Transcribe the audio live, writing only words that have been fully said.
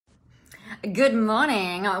Good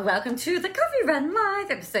morning. Welcome to the Coffee Run Live,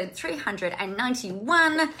 episode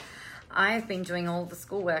 391. I've been doing all the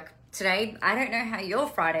schoolwork today. I don't know how your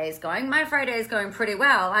Friday is going. My Friday is going pretty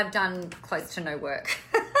well. I've done close to no work.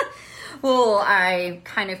 Well, I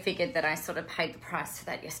kind of figured that I sort of paid the price for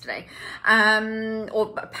that yesterday.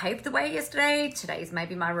 Or paved the way yesterday. Today's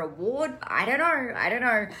maybe my reward. I don't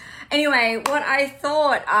know. Anyway, what I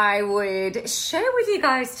thought I would share with you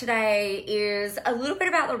guys today is a little bit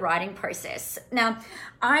about the writing process. Now,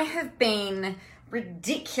 I have been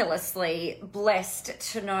ridiculously blessed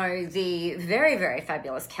to know the very, very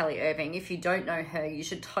fabulous Kelly Irving. If you don't know her, you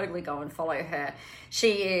should totally go and follow her.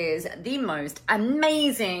 She is the most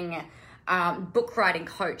amazing book writing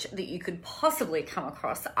coach that you could possibly come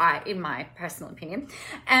across, in my personal opinion.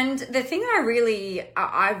 And the thing that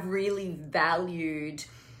I've really valued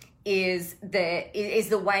is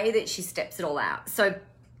the way that she steps it all out. So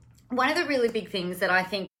one of the really big things that I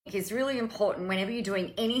think is really important whenever you're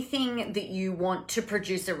doing anything that you want to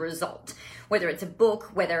produce a result, whether it's a book,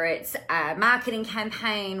 whether it's a marketing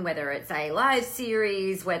campaign, whether it's a live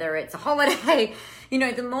series, whether it's a holiday,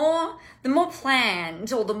 the more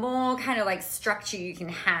planned or the more kind of like structure you can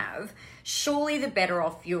have, surely the better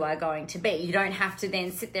off you are going to be. You don't have to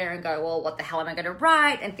then sit there and go, well, what the hell am I going to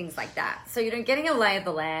write, and things like that. So, getting a lay of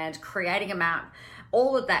the land, creating a map,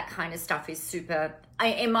 all of that kind of stuff is super,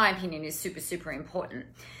 in my opinion, is super, super important.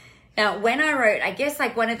 Now, when I wrote, I guess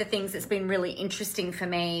like one of the things that's been really interesting for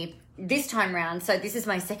me this time around, so this is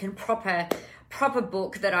my second proper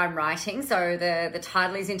book that I'm writing. So the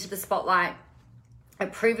title is Into the Spotlight. I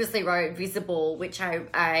previously wrote Visible, which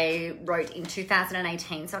I wrote in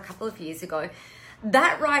 2018, so a couple of years ago.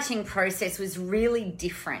 That writing process was really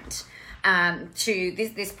different to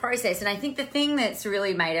this process. And I think the thing that's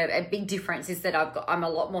really made a big difference is that I'm a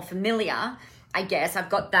lot more familiar. I guess I've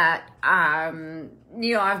got that,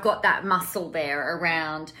 I've got that muscle there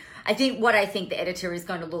around. I think the editor is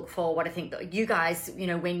going to look for, what I think that you guys,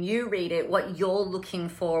 when you read it, what you're looking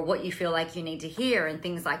for, what you feel like you need to hear, and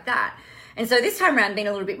things like that. And so this time around, being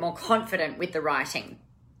a little bit more confident with the writing.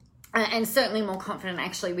 And certainly more confident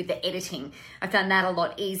actually with the editing. I found that a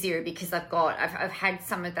lot easier because I've had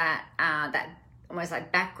some of that almost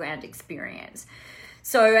like background experience.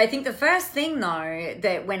 So I think the first thing though,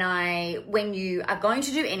 that when you are going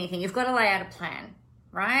to do anything, you've got to lay out a plan,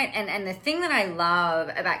 right? And the thing that I love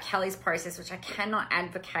about Kelly's process, which I cannot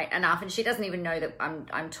advocate enough, and she doesn't even know that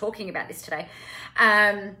I'm talking about this today.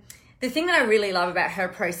 The thing that I really love about her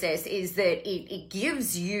process is that it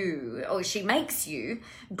gives you, or she makes you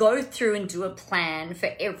go through and do a plan for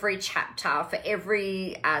every chapter, for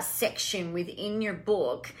every section within your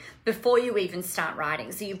book before you even start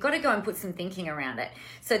writing. So you've got to go and put some thinking around it.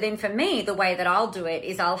 So then for me, the way that I'll do it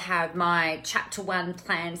is I'll have my chapter 1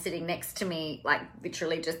 plan sitting next to me, like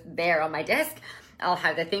literally just there on my desk. I'll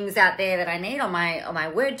have the things out there that I need on my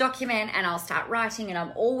Word document, and I'll start writing, and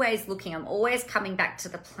I'm always coming back to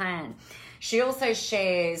the plan. She also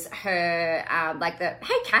shares her,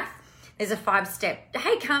 hey Kath, there's a 5-step,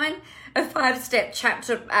 hey Carmen, a 5-step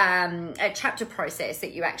chapter process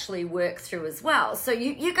that you actually work through as well. So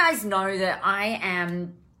you guys know that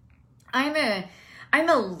I'm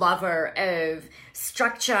a lover of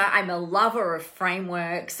structure. I'm a lover of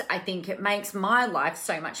frameworks. I think it makes my life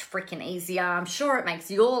so much freaking easier. I'm sure it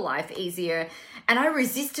makes your life easier. And I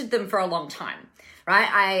resisted them for a long time,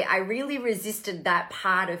 right? I really resisted that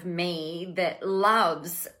part of me that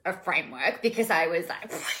loves a framework, because I was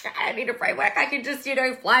like, I don't need a framework. I can just,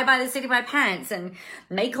 fly by the seat of my pants and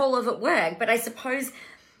make all of it work. But I suppose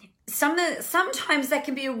sometimes that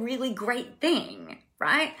can be a really great thing,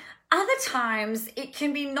 right? Other times it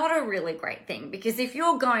can be not a really great thing, because if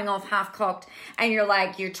you're going off half-cocked and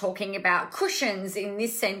you're talking about cushions in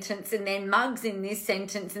this sentence and then mugs in this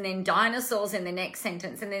sentence and then dinosaurs in the next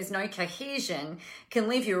sentence, and there's no cohesion, can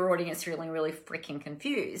leave your audience feeling really freaking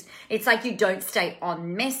confused. It's like you don't stay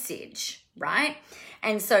on message, right?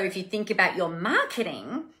 And so if you think about your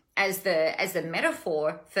marketing as the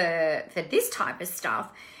metaphor for this type of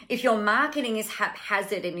stuff, if your marketing is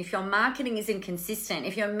haphazard, and if your marketing is inconsistent,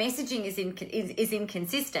 if your messaging is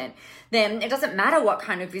inconsistent, then it doesn't matter what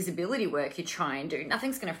kind of visibility work you try and do.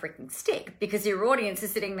 Nothing's going to freaking stick, because your audience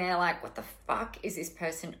is sitting there like, what the fuck is this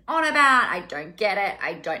person on about? I don't get it.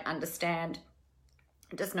 I don't understand.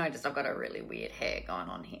 I just noticed I've got a really weird hair going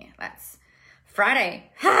on here. That's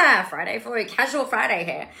Friday. Friday for you. Casual Friday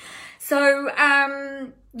hair. So,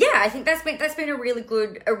 I think that's been a really,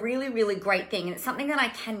 really great thing. And it's something that I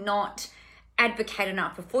cannot advocate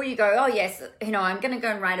enough. Before you go, oh yes, I'm going to go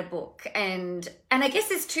and write a book. And I guess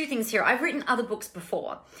there's two things here. I've written other books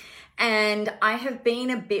before, And I have been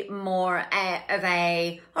a bit more of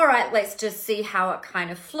a, all right, let's just see how it kind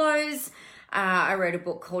of flows. I wrote a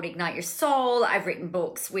book called Ignite Your Soul. I've written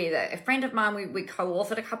books with a friend of mine. We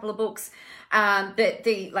co-authored a couple of books. But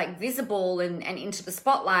the like visible and into the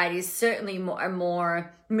spotlight is certainly a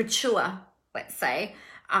more mature, let's say,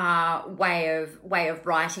 way of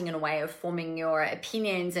writing and a way of forming your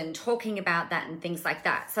opinions and talking about that and things like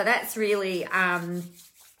that. So that's really,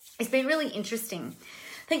 it's been really interesting.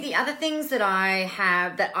 I think the other things that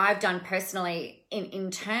I've done personally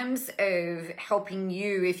in terms of helping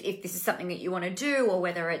you, if this is something that you want to do, or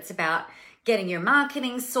whether it's about getting your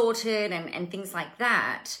marketing sorted and things like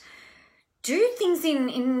that, do things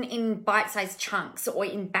in bite-sized chunks or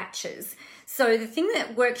in batches. So the thing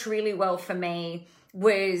that worked really well for me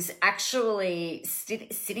was actually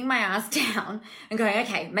sitting my ass down and going,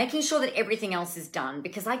 okay, making sure that everything else is done,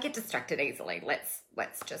 because I get distracted easily.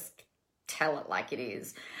 Let's just tell it like it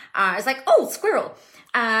is. It's like, oh, squirrel.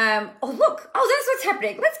 Oh, look. Oh, that's what's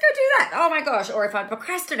happening. Let's go do that. Oh my gosh. Or if I'm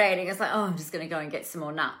procrastinating, it's like, oh, I'm just going to go and get some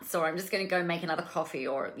more nuts, or I'm just going to go make another coffee,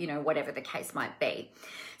 or, whatever the case might be.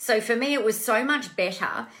 So for me, it was so much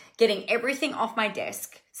better getting everything off my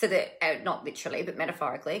desk, so that, not literally, but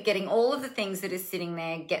metaphorically, getting all of the things that are sitting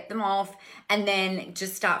there, get them off, and then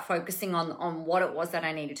just start focusing on what it was that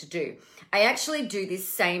I needed to do. I actually do this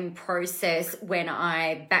same process when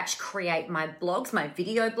I batch create my blogs, my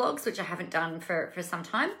video blogs, which I haven't done for some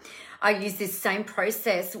time. I use this same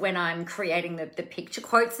process when I'm creating the picture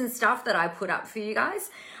quotes and stuff that I put up for you guys.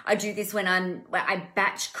 I do this when I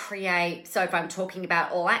batch create. So if I'm talking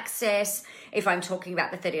about All Access, if I'm talking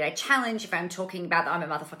about the 30-day challenge, if I'm talking about I'm a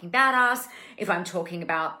motherfucking badass, if I'm talking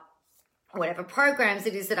about whatever programs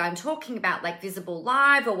it is that I'm talking about, like Visible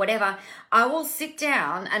Live or whatever, I will sit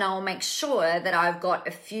down and I'll make sure that I've got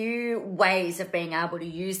a few ways of being able to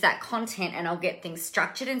use that content, and I'll get things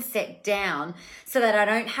structured and set down so that I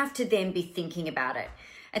don't have to then be thinking about it.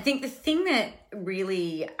 I think the thing that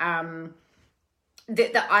really,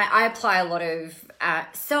 that I apply a lot of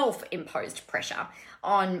self-imposed pressure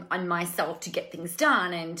on myself to get things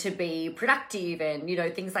done and to be productive and,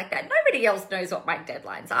 things like that. Nobody else knows what my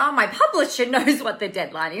deadlines are. My publisher knows what the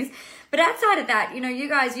deadline is. But outside of that, you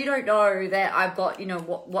guys, you don't know that I've got,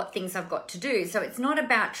 what things I've got to do. So it's not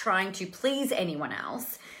about trying to please anyone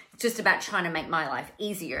else. It's just about trying to make my life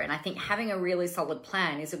easier. And I think having a really solid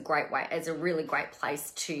plan is a really great place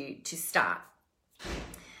to start.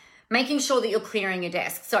 Making sure that you're clearing your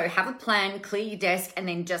desk. So have a plan, clear your desk, and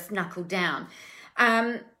then just knuckle down.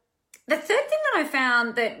 The third thing that I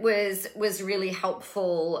found that was really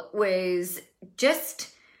helpful was just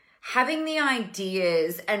having the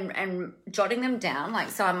ideas and jotting them down. Like,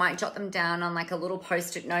 so I might jot them down on like a little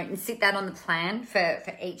Post-it note and sit that on the plan for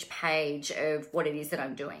each page of what it is that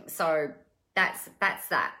I'm doing. So that's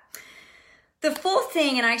that. The fourth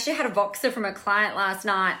thing, and I actually had a Voxer from a client last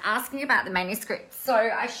night asking about the manuscript. So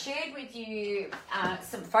I shared with you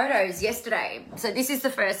some photos yesterday. So this is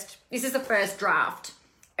the first draft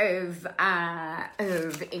of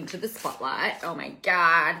Into the Spotlight. Oh my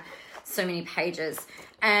God, so many pages.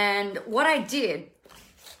 And what I did,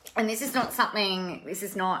 and this is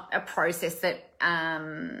not a process that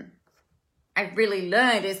I really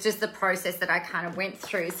learned. It's just the process that I kind of went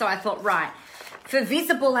through. So I thought, right, for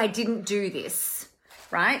Visible, I didn't do this,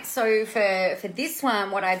 right? So for this one,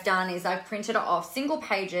 what I've done is I've printed it off single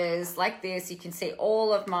pages like this. You can see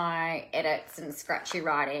all of my edits and scratchy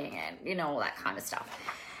writing and, all that kind of stuff.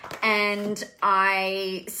 And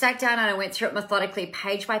I sat down and I went through it methodically,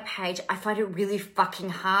 page by page. I find it really fucking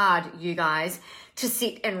hard, you guys, to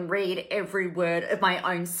sit and read every word of my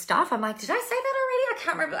own stuff. I'm like, did I say that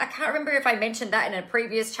already? I can't remember if I mentioned that in a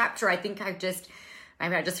previous chapter. I think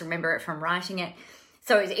maybe I just remember it from writing it.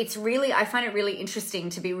 So it's really, I find it really interesting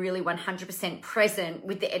to be really 100% present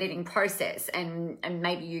with the editing process. And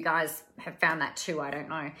maybe you guys have found that too. I don't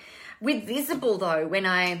know. With Visible though, when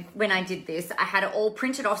I did this, I had it all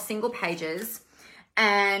printed off single pages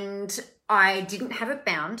and I didn't have it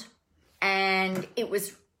bound, and it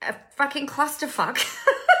was a fucking clusterfuck.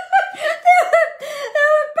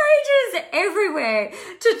 Everywhere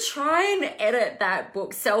to try and edit that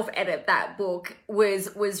book, self-edit that book was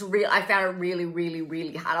real. I found it really, really,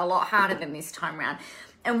 really hard, a lot harder than this time around.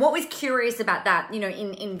 And what was curious about that,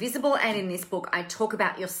 in Visible and in this book, I talk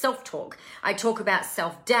about your self-talk. I talk about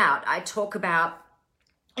self-doubt. I talk about,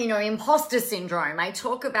 imposter syndrome. I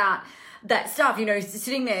talk about that stuff, you know,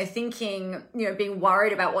 sitting there thinking, you know, being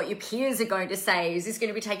worried about what your peers are going to say. Is this going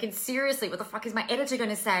to be taken seriously? What the fuck is my editor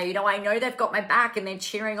going to say? You know, I know they've got my back and they're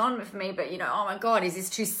cheering on for me, but you know, oh my God, is this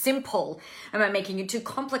too simple? Am I making it too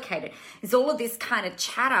complicated? There's all of this kind of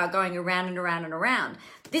chatter going around and around and around.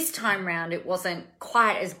 This time round, it wasn't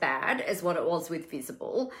quite as bad as what it was with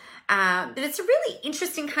Visible. But it's a really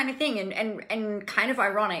interesting kind of thing and kind of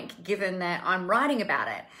ironic given that I'm writing about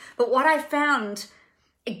it. But what I found,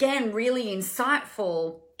 again, really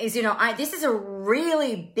insightful is, you know, this is a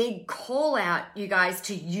really big call out, you guys,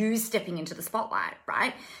 to you stepping into the spotlight,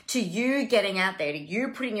 right? To you getting out there, to you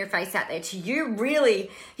putting your face out there, to you really,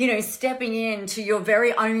 you know, stepping into your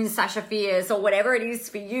very own Sasha Fierce or whatever it is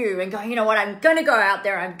for you and going, you know what, I'm going to go out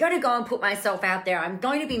there. I'm going to go and put myself out there. I'm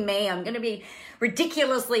going to be me. I'm going to be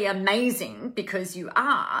ridiculously amazing because you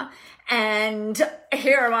are. And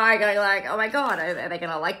here am I going like, oh my God, are they going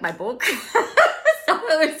to like my book? So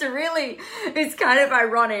it's kind of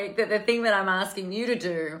ironic that the thing that I'm asking you to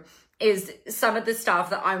do is some of the stuff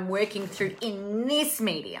that I'm working through in this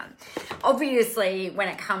medium. Obviously, when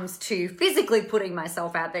it comes to physically putting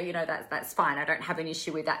myself out there, you know, that's fine. I don't have an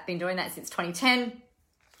issue with that. Been doing that since 2010.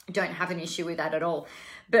 Don't have an issue with that at all.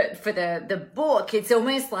 But for the book, it's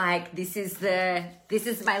almost like this is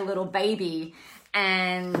my little baby.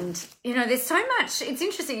 And, you know, there's so much, it's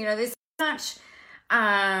interesting, you know, there's so much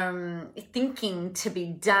thinking to be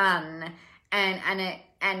done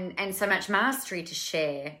and so much mastery to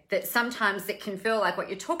share that sometimes it can feel like what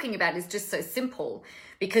you're talking about is just so simple,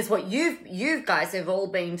 because what you guys have all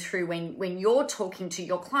been through when you're talking to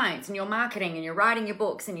your clients and you're marketing and you're writing your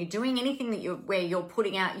books and you're doing anything where you're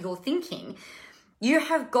putting out your thinking,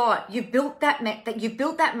 you've built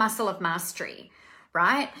that muscle of mastery,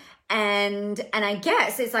 right? And I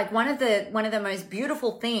guess it's like one of the most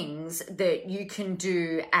beautiful things that you can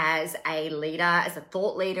do as a leader, as a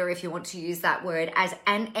thought leader, if you want to use that word, as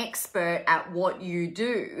an expert at what you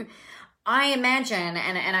do. I imagine,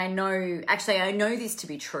 and I know this to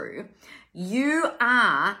be true, you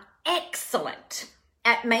are excellent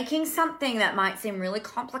at making something that might seem really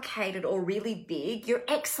complicated or really big. You're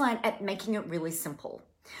excellent at making it really simple,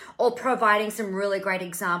 or providing some really great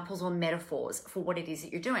examples or metaphors for what it is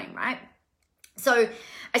that you're doing, right? So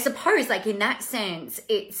I suppose, like, in that sense,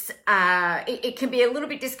 it's it can be a little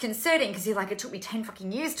bit disconcerting because you're like, it took me 10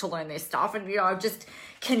 fucking years to learn this stuff, and you know, I've just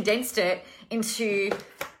condensed it into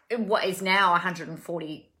what is now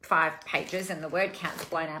 145 pages, and the word count's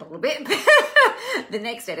blown out a little bit. The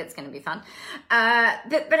next edit's going to be fun.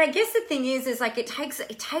 But I guess the thing is like it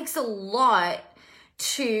takes a lot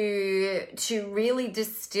to really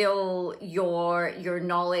distill your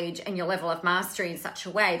knowledge and your level of mastery in such a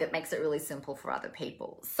way that makes it really simple for other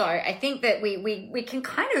people. So I think that we can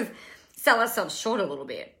kind of sell ourselves short a little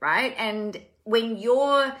bit, right? And when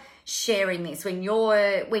you're sharing this, when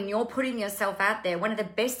you're putting yourself out there, one of the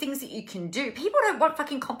best things that you can do, people don't want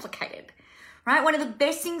fucking complicated, right? One of the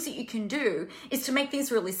best things that you can do is to make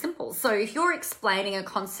things really simple. So if you're explaining a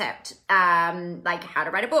concept, like how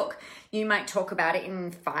to write a book, you might talk about it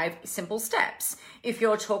in 5 simple steps. If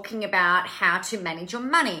you're talking about how to manage your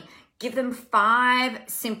money, give them 5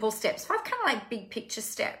 simple steps, 5 kind of like big picture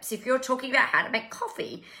steps. If you're talking about how to make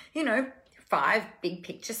coffee, you know, 5 big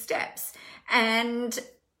picture steps. And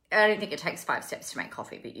I don't think it takes 5 steps to make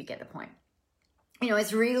coffee, but you get the point. You know,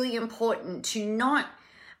 it's really important to not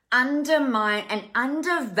undermine and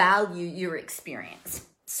undervalue your experience.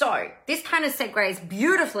 So this kind of segues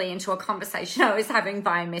beautifully into a conversation I was having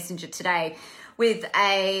via Messenger today with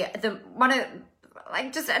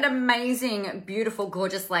just an amazing, beautiful,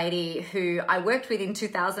 gorgeous lady who I worked with in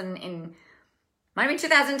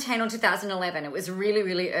 2010 or 2011. It was really,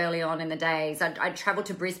 really early on in the days. I traveled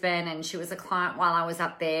to Brisbane and she was a client while I was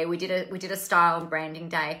up there. We did a style and branding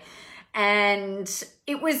day. And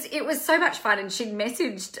it was so much fun. And she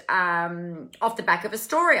messaged off the back of a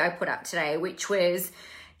story I put up today, which was,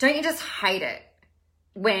 don't you just hate it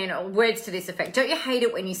when, words to this effect, don't you hate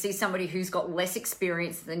it when you see somebody who's got less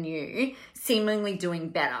experience than you seemingly doing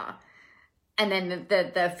better? And then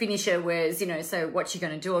the finisher was, you know, so what you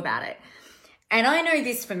going to do about it? And I know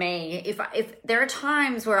this for me, if there are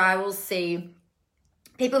times where I will see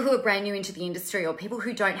people who are brand new into the industry or people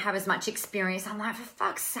who don't have as much experience, I'm like, for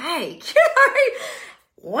fuck's sake, you know,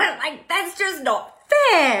 what? Like, that's just not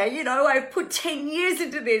fair. You know, I've put 10 years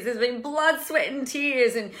into this. There's been blood, sweat, and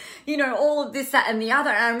tears and, you know, all of this, that, and the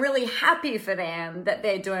other. And I'm really happy for them that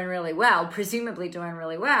they're doing really well, presumably doing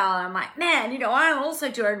really well. And I'm like, man, you know, I'm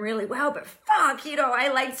also doing really well, but fuck, you know,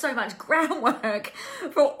 I laid so much groundwork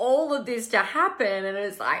for all of this to happen. And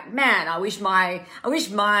it's like, man, I wish my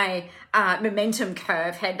momentum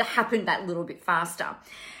curve had happened that little bit faster.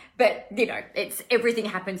 But, everything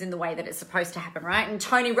happens in the way that it's supposed to happen, right? And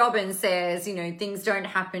Tony Robbins says, things don't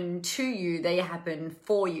happen to you, they happen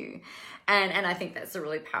for you. And I think that's a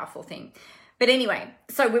really powerful thing. But anyway,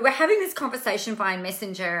 so we were having this conversation via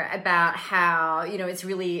Messenger about how, it's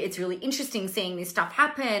really interesting seeing this stuff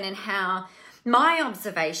happen, and how my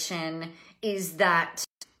observation is that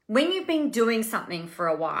when you've been doing something for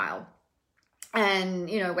a while, and,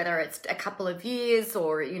 whether it's a couple of years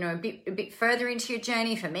or, a bit further into your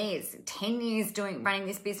journey, for me, it's 10 years running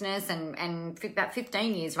this business and about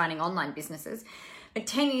 15 years running online businesses, but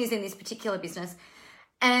 10 years in this particular business.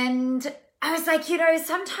 And I was like,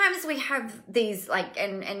 sometimes we have these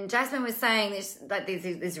and Jasmine was saying this,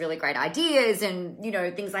 these really great ideas and,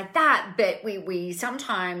 things like that. But we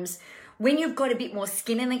sometimes, when you've got a bit more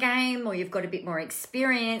skin in the game, or you've got a bit more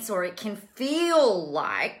experience, or it can feel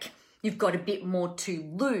like you've got a bit more to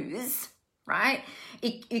lose, right?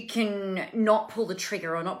 You can not pull the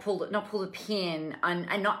trigger, or not pull the pin,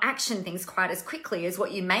 and not action things quite as quickly as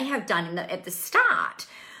what you may have done at the start.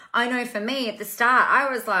 I know for me at the start, I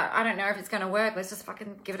was like, I don't know if it's going to work. Let's just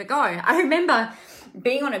fucking give it a go. I remember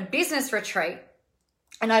being on a business retreat,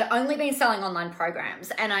 and I'd only been selling online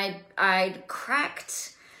programs, and I'd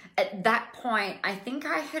cracked at that point. I think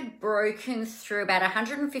I had broken through about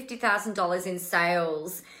 $150,000 in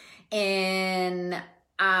sales in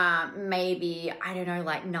maybe,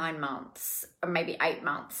 9 months or maybe 8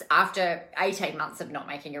 months, after 18 months of not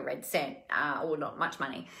making a red cent or not much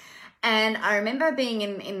money. And I remember being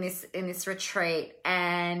in this retreat,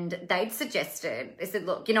 and they said,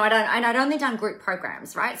 look, I'd only done group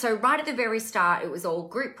programs, right? So right at the very start, it was all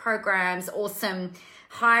group programs, awesome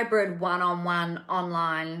hybrid one-on-one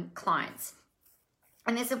online clients.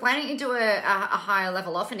 And they said, why don't you do a higher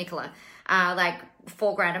level offer, Nicola? Like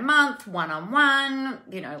 $4,000 a month, one-on-one,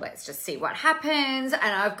 let's just see what happens. And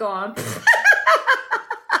I've gone,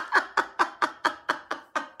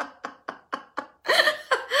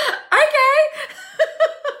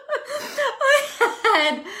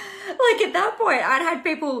 at that point, I'd had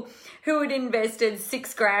people who had invested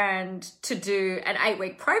 $6,000 to do an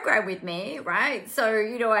 8-week program with me, right? So,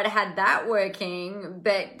 I'd had that working,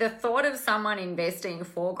 but the thought of someone investing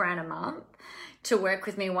 $4,000 a month to work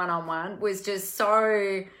with me one-on-one was just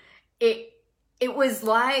so, it was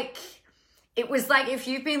like if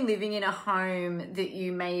you've been living in a home that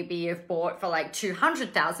you maybe have bought for like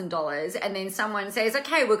 $200,000, and then someone says,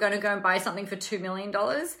 okay, we're going to go and buy something for $2 million.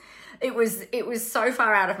 It was so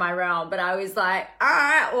far out of my realm, but I was like, all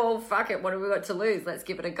right, well, fuck it. What have we got to lose? Let's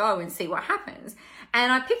give it a go and see what happens.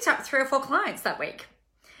 And I picked up 3 or 4 clients that week.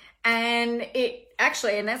 And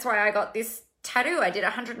and that's why I got this tattoo. I did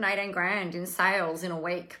 118 grand in sales in a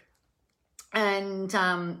week, and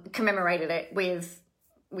commemorated it with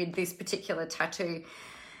this particular tattoo.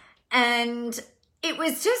 And it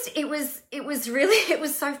was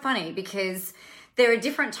so funny, because there are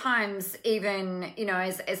different times, even,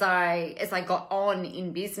 as I got on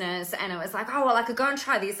in business, and it was like, oh, well, I could go and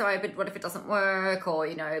try this, but what if it doesn't work? Or,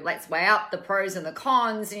 let's weigh up the pros and the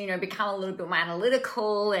cons, and, become a little bit more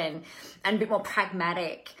analytical and a bit more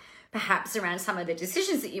pragmatic, perhaps, around some of the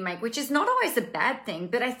decisions that you make, which is not always a bad thing.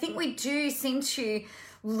 But I think we do seem to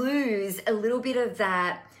lose a little bit of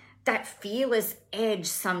that fearless edge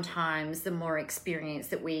sometimes, the more experience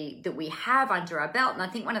that we have under our belt. And I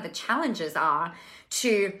think one of the challenges are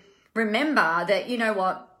to remember that,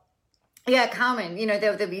 Carmen,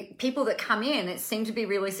 there'll be people that come in that seem to be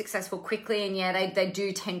really successful quickly, and they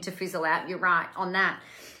do tend to fizzle out. You're right on that.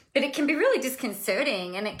 But it can be really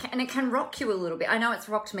disconcerting, and it can rock you a little bit. I know it's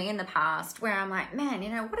rocked me in the past, where I'm like, man,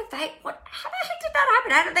 how the heck did that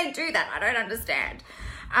happen? How did they do that? I don't understand.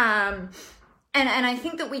 And I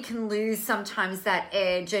think that we can lose sometimes that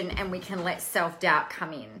edge, and we can let self-doubt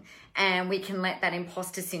come in, and we can let that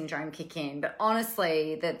imposter syndrome kick in. But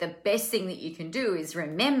honestly, the best thing that you can do is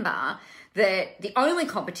remember that the only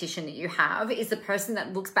competition that you have is the person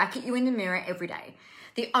that looks back at you in the mirror every day.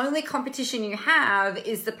 The only competition you have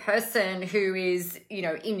is the person who is,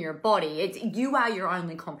 in your body. You are your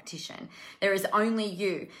only competition. There is only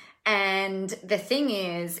you. And the thing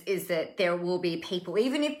is that there will be people,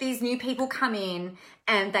 even if these new people come in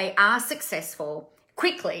and they are successful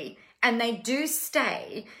quickly, and they do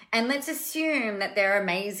stay, and let's assume that they're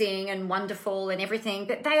amazing and wonderful and everything,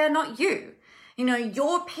 but they are not you.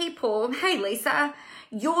 Your people, hey Lisa,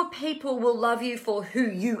 your people will love you for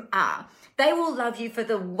who you are. They will love you for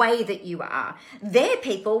the way that you are. Their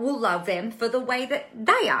people will love them for the way that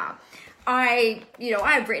they are.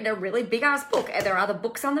 I've written a really big ass book. Are there other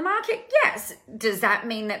books on the market? Yes. Does that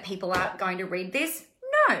mean that people aren't going to read this?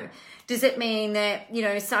 No. Does it mean that, you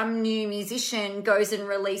know, some new musician goes and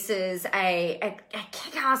releases a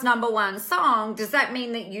kick-ass #1 song? Does that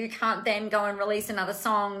mean that you can't then go and release another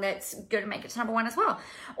song that's going to make it to #1 as well?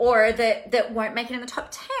 Or that won't make it in the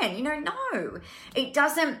top 10? You know, no. It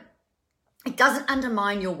doesn't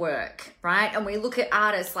undermine your work, right? And we look at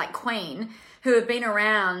artists like Queen, who have been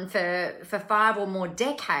around for 5 or more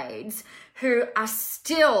decades, who are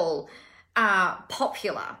still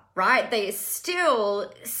popular, right? They are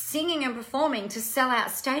still singing and performing to sell out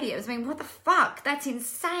stadiums. I mean, what the fuck? That's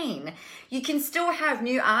insane. You can still have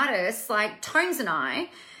new artists like Tones and I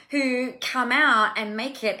who come out and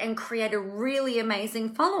make it and create a really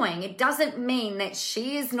amazing following. It doesn't mean that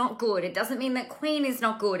she is not good. It doesn't mean that Queen is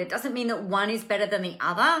not good. It doesn't mean that one is better than the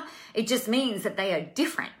other. It just means that they are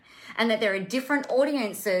different, and that there are different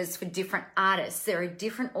audiences for different artists. There are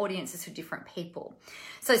different audiences for different people.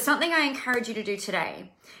 So something I encourage you to do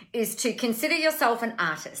today is to consider yourself an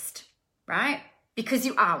artist, right? Because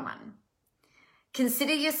you are one.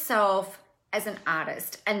 Consider yourself as an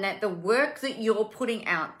artist, and that the work that you're putting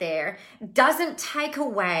out there doesn't take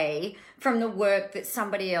away from the work that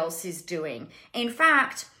somebody else is doing. In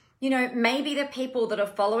fact, you know, maybe the people that are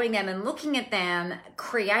following them and looking at them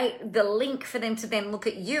create the link for them to then look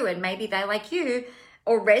at you, and maybe they like you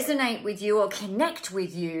or resonate with you or connect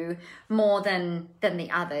with you more than the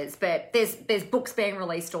others. But there's books being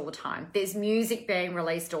released all the time. There's music being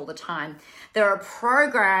released all the time. There are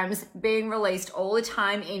programs being released all the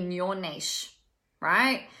time in your niche,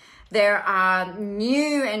 right? There are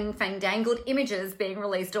new and fandangled images being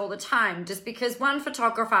released all the time. Just because one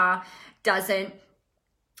photographer doesn't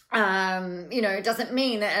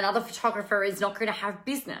mean that another photographer is not going to have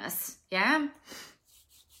business. Yeah.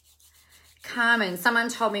 Carmen, someone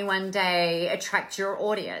told me one day, attract your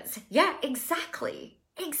audience. Yeah, exactly.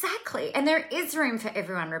 And there is room for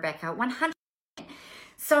everyone, Rebecca, 100%.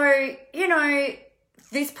 So, you know,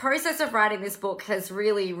 this process of writing this book has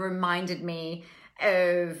really reminded me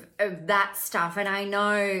of that stuff. And I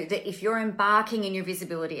know that if you're embarking in your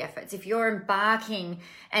visibility efforts, if you're embarking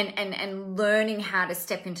and learning how to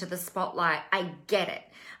step into the spotlight, I get it.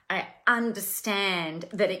 I understand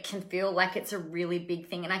that it can feel like it's a really big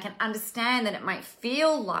thing, and I can understand that it might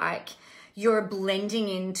feel like you're blending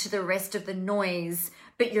into the rest of the noise,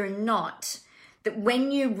 but you're not. That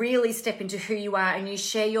when you really step into who you are and you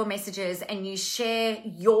share your messages and you share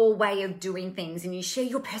your way of doing things and you share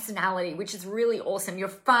your personality, which is really awesome. You're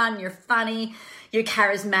fun, you're funny, you're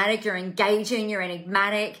charismatic, you're engaging, you're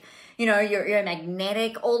enigmatic, you know, you're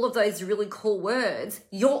magnetic, all of those really cool words.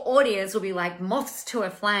 Your audience will be like moths to a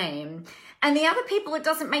flame. And the other people, it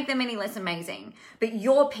doesn't make them any less amazing, but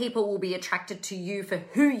your people will be attracted to you for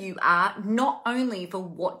who you are, not only for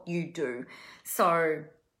what you do. So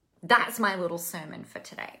that's my little sermon for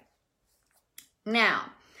today. Now,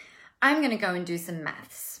 I'm going to go and do some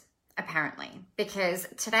maths, apparently, because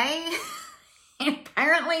today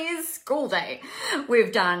apparently is school day.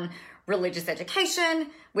 We've done religious education,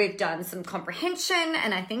 we've done some comprehension,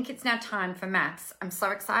 and I think it's now time for maths. I'm so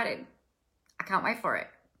excited. I can't wait for it.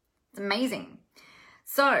 It's amazing.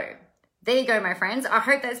 So there you go, my friends. I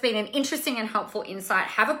hope that's been an interesting and helpful insight.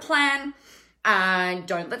 Have a plan.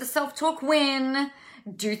 Don't let the self-talk win.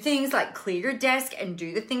 Do things like clear your desk and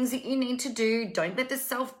do the things that you need to do. Don't let the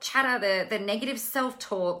self-chatter, the negative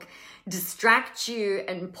self-talk distract you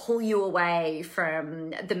and pull you away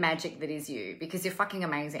from the magic that is you, because you're fucking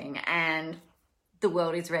amazing and the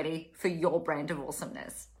world is ready for your brand of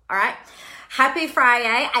awesomeness. All right. Happy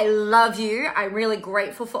Friday. I love you. I'm really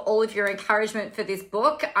grateful for all of your encouragement for this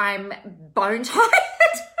book. I'm bone tired.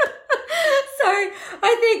 So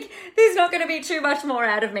I think there's not going to be too much more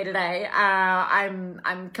out of me today.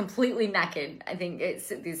 I'm completely knackered. I think it's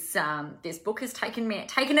this book has taken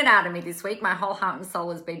it out of me this week. My whole heart and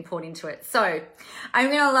soul has been poured into it. So I'm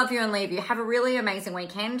going to love you and leave you. Have a really amazing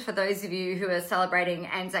weekend. For those of you who are celebrating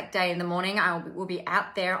Anzac Day in the morning, will be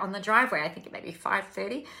out there on the driveway. I think it may be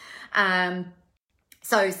 5:30.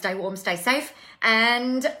 So stay warm, stay safe,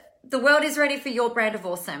 and the world is ready for your brand of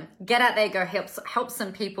awesome. Get out there, go help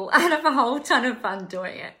some people, and have a whole ton of fun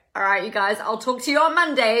doing it. All right, you guys, I'll talk to you on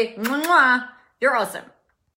Monday. Mwah. You're awesome.